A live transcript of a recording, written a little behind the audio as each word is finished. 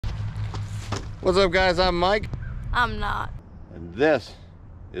What's up, guys? I'm Mike. I'm not. And this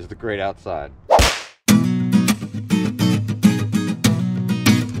is the Great Outside.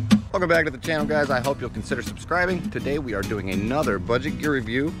 Welcome back to the channel, guys. I hope you'll consider subscribing. Today we are doing another budget gear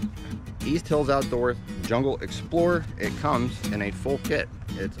review. EastHills Outdoors Jungle Explorer. It comes in a full kit.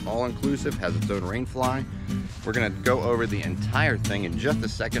 It's all inclusive, has its own rain fly. We're gonna go over the entire thing in just a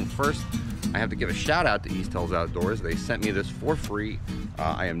second. First, I have to give a shout out to EastHills Outdoors. They sent me this for free.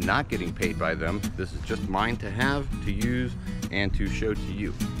 I am not getting paid by them. This is just mine to have, to use, and to show to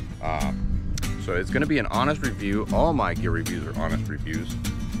you. So it's gonna be an honest review. All my gear reviews are honest reviews,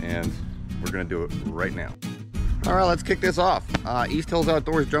 and we're gonna do it right now. All right, let's kick this off. EastHills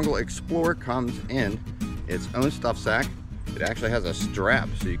Outdoors Jungle Explorer comes in its own stuff sack. It actually has a strap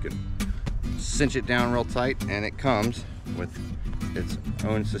so you can cinch it down real tight, and it comes with its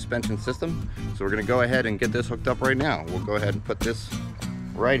own suspension system. So we're gonna go ahead and get this hooked up right now. We'll go ahead and put this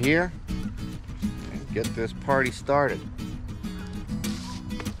right here and get this party started.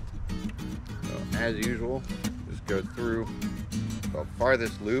 So as usual, just go through the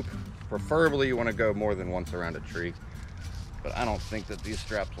farthest loop. Preferably you want to go more than once around a tree, but I don't think that these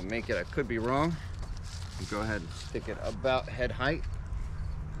straps will make it. I could be wrong. We'll go ahead and stick it about head height.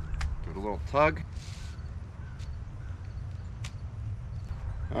 Give it a little tug.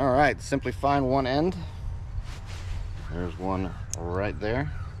 All right, simply find one end. There's one right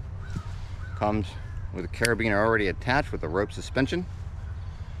there. Comes with a carabiner already attached with a rope suspension.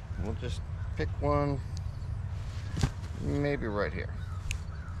 We'll just pick one, maybe right here.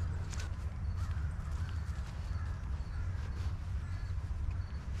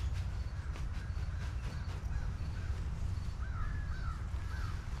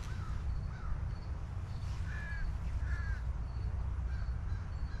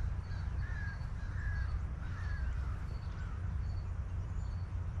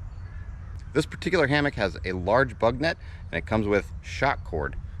 This particular hammock has a large bug net, and it comes with shock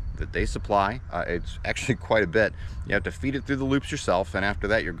cord that they supply. It's actually quite a bit. You have to feed it through the loops yourself, and after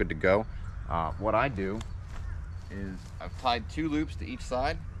that you're good to go. What I do is I've tied 2 loops to each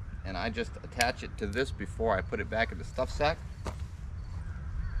side, and I just attach it to this before I put it back in the stuff sack. So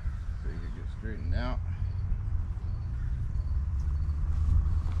you can get straightened out.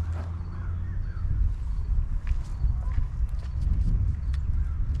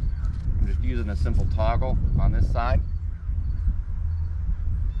 Using a simple toggle on this side.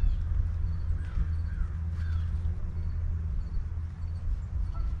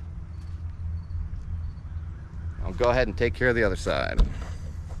 I'll go ahead and take care of the other side.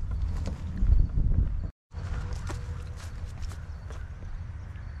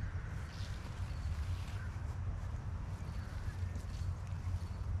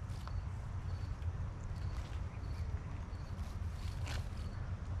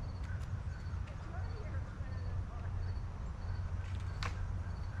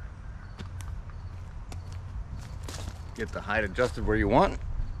 Get the height adjusted where you want.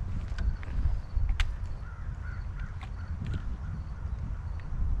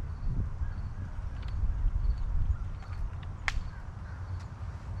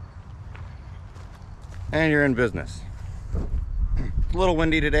 And you're in business. It's a little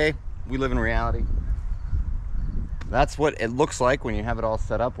windy today. We live in reality. That's what it looks like when you have it all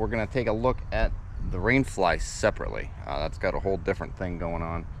set up. We're gonna take a look at the rain fly separately. That's got a whole different thing going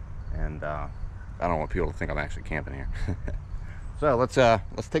on, and I don't want people to think I'm actually camping here. So let's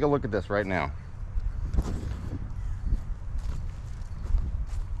take a look at this right now.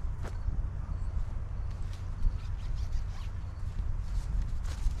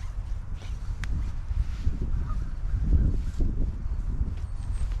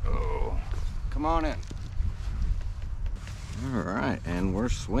 Oh, come on in. All right, and we're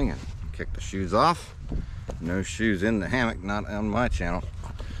swinging. Kick the shoes off. No shoes in the hammock, not on my channel.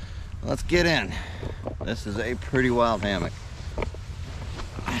 Let's get in. This is a pretty wild hammock.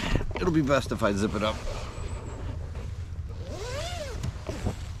 It'll be best if I zip it up.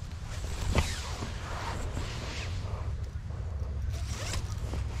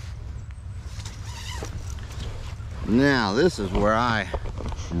 Now, this is where I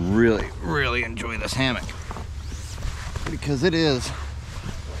really enjoy this hammock, because it is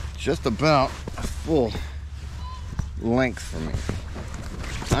just about a full length for me.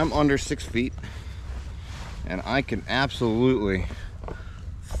 I'm under 6 feet, and I can absolutely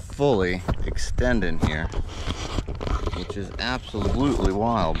fully extend in here, which is absolutely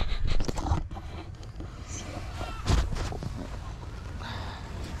wild.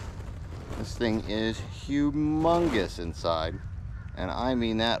 This thing is humongous inside, and I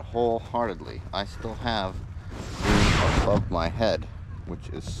mean that wholeheartedly. I still have room above my head which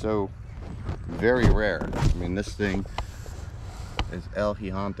is so very rare. I mean, this thing is el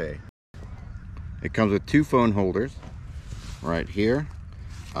gigante. It comes with 2 phone holders right here.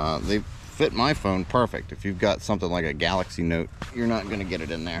 They fit my phone perfect. If you've got something like a Galaxy Note, you're not gonna get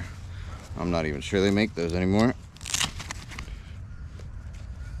it in there. I'm not even sure they make those anymore.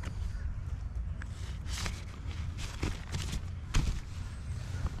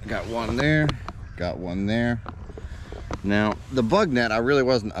 Got one there, got one there. Now, the bugnet, I really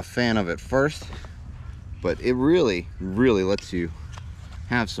wasn't a fan of at first, but it really lets you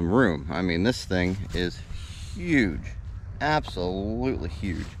have some room. I mean, this thing is huge, absolutely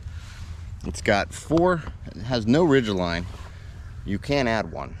huge. It's got 4, it has no ridgeline. You can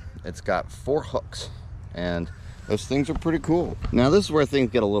add one. It's got 4 hooks, and those things are pretty cool. Now, this is where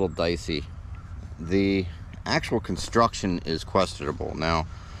things get a little dicey. The actual construction is questionable. Now,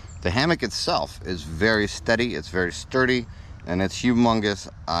 the hammock itself is very steady, it's very sturdy, and it's humongous.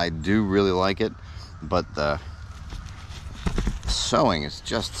 I do really like it, but the sewing is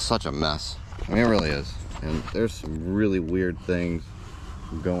just such a mess. I mean, it really is. And there's some really weird things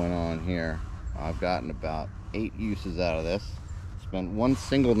going on here. I've gotten about 8 uses out of this. Spent one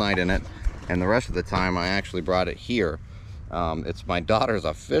single night in it, and the rest of the time I actually brought it here. It's my daughter's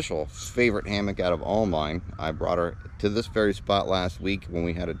official favorite hammock out of all mine. I brought her to this very spot last week when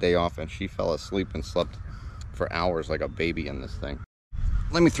we had a day off, and she fell asleep and slept for hours like a baby in this thing.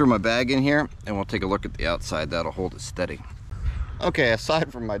 Let me throw my bag in here and we'll take a look at the outside. That'll hold it steady. Okay,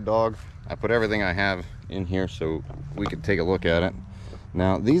 aside from my dog, I put everything I have in here so we could take a look at it.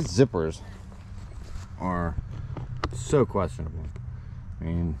 Now, these zippers are so questionable. I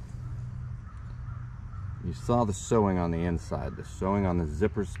mean, you saw the sewing on the inside. The sewing on the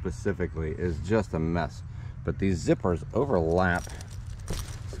zippers specifically is just a mess. But these zippers overlap.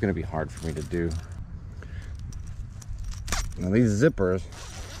 It's gonna be hard for me to do. Now, these zippers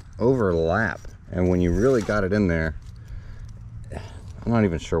overlap, and when you really got it in there, I'm not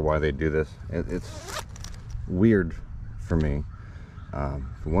even sure why they do this. It's weird for me.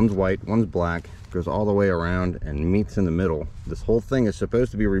 One's white, one's black, goes all the way around and meets in the middle. This whole thing is supposed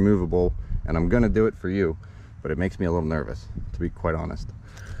to be removable, and I'm gonna do it for you, but it makes me a little nervous, to be quite honest.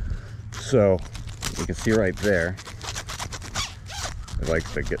 So you can see right there, it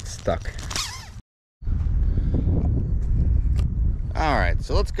likes to get stuck. All right,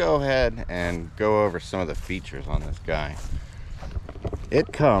 so let's go ahead and go over some of the features on this guy.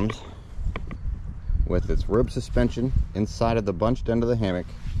 It comes with its rope suspension inside of the bunched end of the hammock,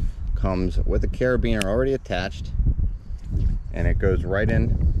 comes with a carabiner already attached, and it goes right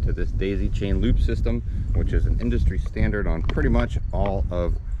in to this daisy chain loop system, which is an industry standard on pretty much all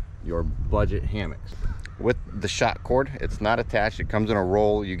of your budget hammocks. With the shock cord, it's not attached, it comes in a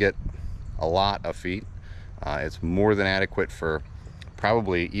roll. You get a lot of feet. It's more than adequate for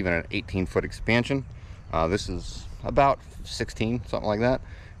probably even an 18-foot expansion. This is about 16, something like that,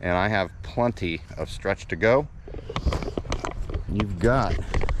 and I have plenty of stretch to go. You've got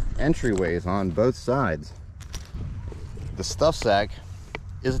entryways on both sides. The stuff sack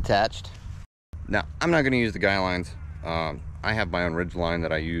is attached. Now, I'm not going to use the guy lines. I have my own ridge line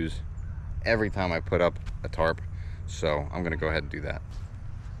that I use every time I put up a tarp, so I'm going to go ahead and do that.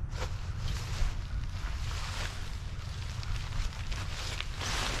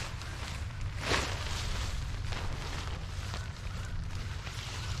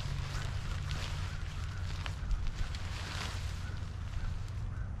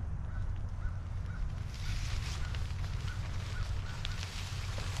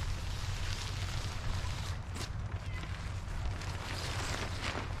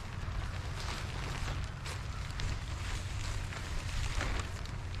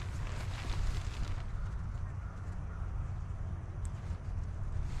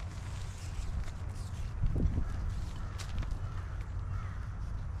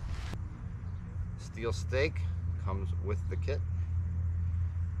 Steel stake comes with the kit.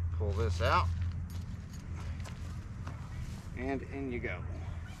 Pull this out, and in you go.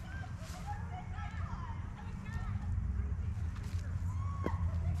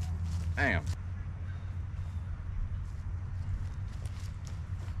 Bam.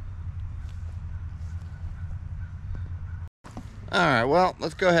 All right, well,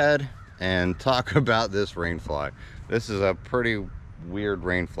 let's go ahead and talk about this rainfly. This is a pretty weird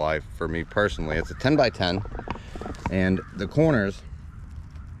rainfly for me personally. It's a 10 by 10, and the corners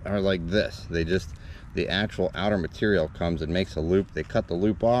are like this. The actual outer material comes and makes a loop. They cut the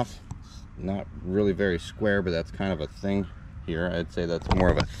loop off. It's not really very square, but that's kind of a thing here. I'd say that's more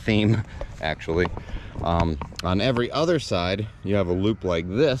of a theme, actually. On every other side, you have a loop like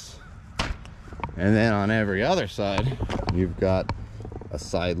this, and then on every other side, you've got a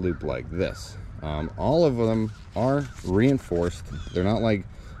side loop like this. All of them are reinforced. They're not like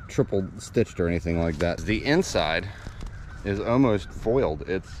triple stitched or anything like that. The inside is almost foiled.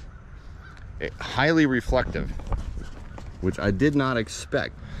 It's highly reflective, which I did not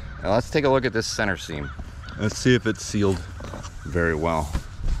expect. Now let's take a look at this center seam. Let's see if it's sealed very well.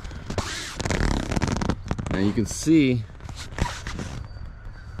 Now you can see,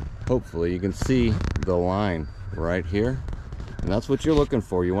 hopefully you can see the line right here. And that's what you're looking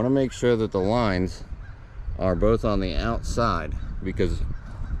for. You want to make sure that the lines are both on the outside, because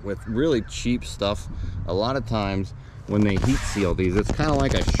with really cheap stuff, a lot of times when they heat seal these, it's kind of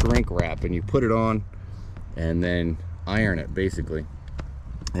like a shrink wrap, and you put it on and then iron it basically.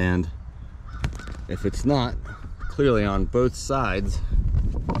 And if it's not clearly on both sides,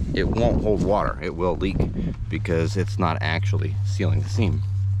 it won't hold water. It will leak because it's not actually sealing the seam.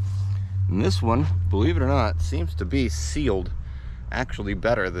 And this one, believe it or not, seems to be sealed actually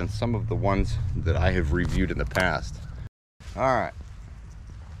better than some of the ones that I have reviewed in the past. All right.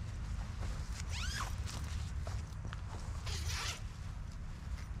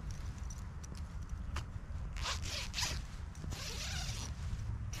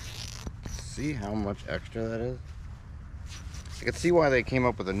 See how much extra that is? I can see why they came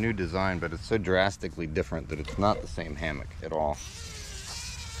up with a new design, but it's so drastically different that it's not the same hammock at all.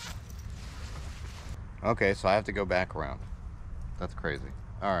 Okay, so I have to go back around. That's crazy.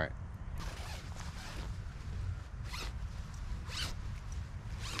 All right.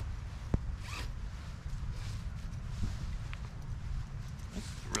 This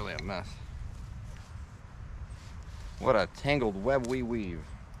is really a mess. What a tangled web we weave.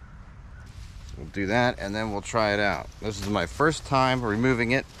 We'll do that and then we'll try it out. This is my first time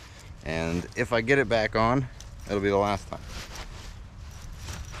removing it, and if I get it back on, it'll be the last time.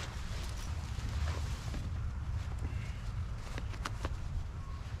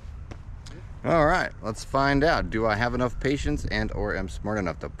 All right, let's find out. Do I have enough patience and or am smart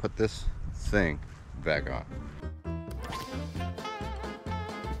enough to put this thing back on?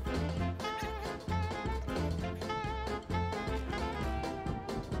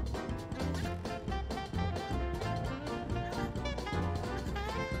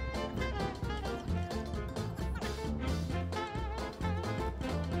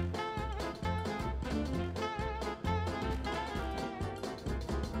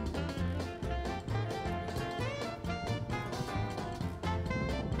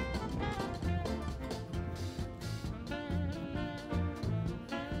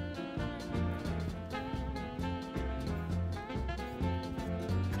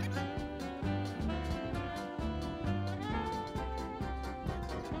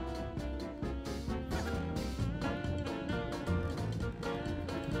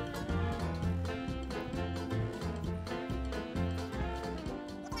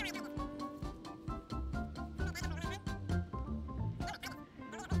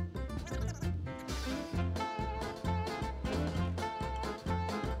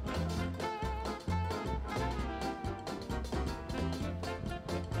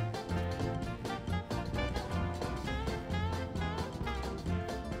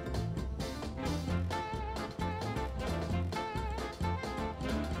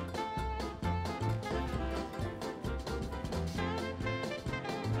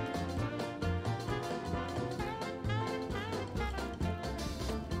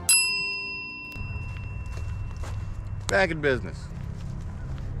 Back in business.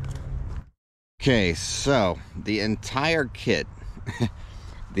 Okay, so the entire kit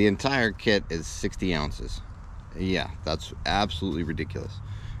is 60 ounces. Yeah, that's absolutely ridiculous.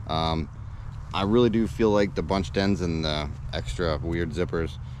 I really do feel like the bunched ends and the extra weird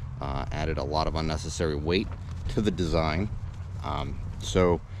zippers added a lot of unnecessary weight to the design.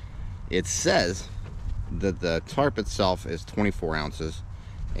 So it says that the tarp itself is 24 ounces,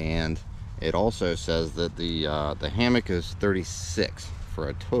 and it also says that the hammock is 36 for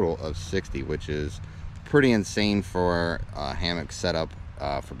a total of 60, which is pretty insane for a hammock setup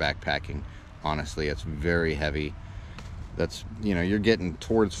for backpacking. Honestly, it's very heavy. That's, you know, you're getting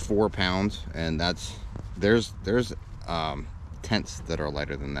towards 4 pounds, and there's tents that are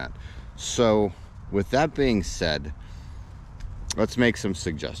lighter than that. So with that being said, let's make some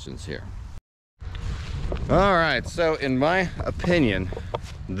suggestions here. All right, so in my opinion,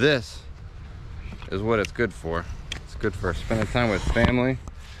 this is what it's good for. It's good for spending time with family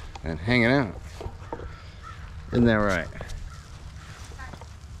and hanging out. Isn't that right?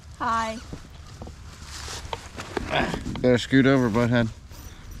 Hi. Gotta scoot over, butthead.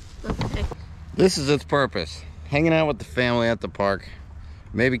 Okay. This is its purpose. Hanging out with the family at the park.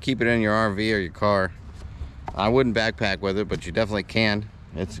 Maybe keep it in your RV or your car. I wouldn't backpack with it, but you definitely can.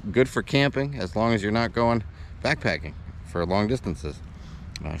 It's good for camping as long as you're not going backpacking for long distances.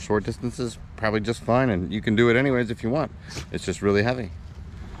 Short distances, probably just fine, and you can do it anyways if you want. It's just really heavy.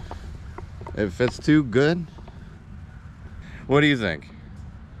 It fits too good. What do you think?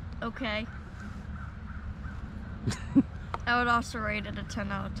 Okay. I would also rate it a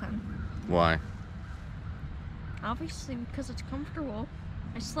 10 out of 10. Why? Obviously because it's comfortable.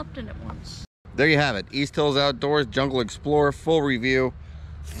 I slept in it once. There you have it. EastHills Outdoors Jungle Explorer full review.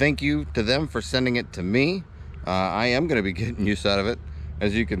 Thank you to them for sending it to me. I am going to be getting use out of it.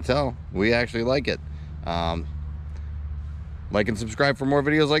 As you can tell, we actually like it. Like and subscribe for more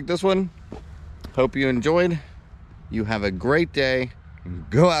videos like this one. Hope you enjoyed. You have a great day.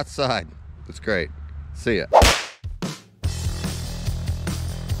 Go outside. It's great. See ya.